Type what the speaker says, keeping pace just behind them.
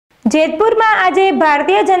જેતપુરમાં આજે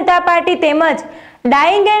ભારતીય જનતા પાર્ટી તેમજ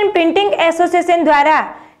dying and printing association દ્વારા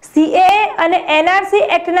સીએએ અને એનઆરસી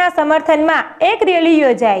એક્ટના સમર્થનમાં એક રેલી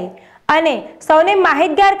યોજાઈ અને સૌને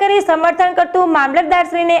માહિતગાર કરી સમર્થન કરતું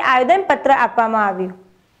મામલતદારશ્રીને આવેદનપત્ર આપવામાં આવ્યું।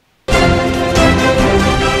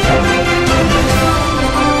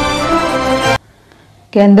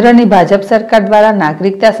 કેન્દ્રની ભાજપ સરકાર દ્વારા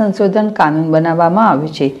નાગરિકતા સંશોધન કાનૂન બનાવવામાં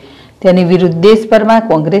આવ્યું છે। તેની વિરુદ્ધ દેશભરમાં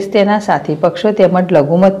કોંગ્રેસ તેના સાથી પક્ષો તેમજ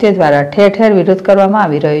લઘુમતીઓ દ્વારા ઠેર ઠેર વિરોધ કરવામાં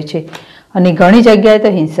આવી રહ્યો છે અને ઘણી જગ્યાએ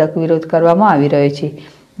તો હિંસક વિરોધ કરવામાં આવી રહ્યો છે,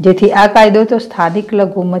 જેથી આ કાયદો તો સ્થાનિક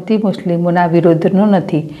લઘુમતી મુસ્લિમોના વિરોધનો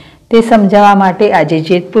નથી તે સમજાવવા માટે આજે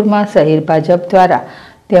જેતપુરમાં શહેર ભાજપ દ્વારા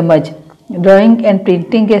તેમજ ડ્રોઈંગ એન્ડ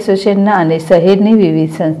પ્રિન્ટિંગ એસોસિએશનના અને શહેરની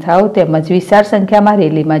વિવિધ સંસ્થાઓ તેમજ વિશાળ સંખ્યામાં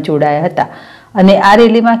રેલીમાં જોડાયા હતા અને આ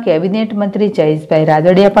રેલીમાં કેબિનેટ મંત્રી જયેશભાઈ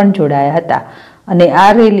રાદડિયા પણ જોડાયા હતા અને આ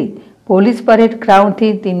રેલી પોલીસ પરેડ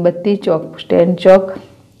ગ્રાઉન્ડથી તીનબત્તી ચોક, સ્ટેન્ડ ચોક,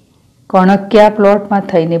 કણકિયા પ્લોટમાં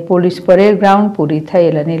થઈને પોલીસ પરેડ ગ્રાઉન્ડ પૂરી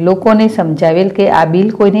થયેલ અને લોકોને સમજાવેલ કે આ બિલ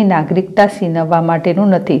કોઈની નાગરિકતા છીનવવા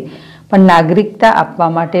માટેનું નથી પણ નાગરિકતા આપવા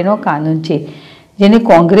માટેનો કાનૂન છે, જેને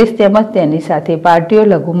કોંગ્રેસ તેમજ તેની સાથે પાર્ટીઓ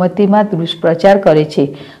લઘુમતીમાં દુષ્પ્રચાર કરે છે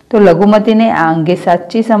તો લઘુમતીને આ અંગે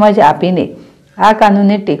સાચી સમજ આપીને આ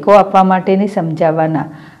કાનૂનને ટેકો આપવા માટેની સમજાવવાના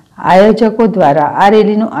આયોજકો દ્વારા આ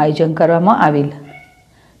રેલીનું આયોજન કરવામાં આવેલ।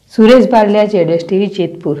 સુરેશ બારલિયા, ZSTV,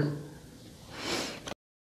 જેતપુર।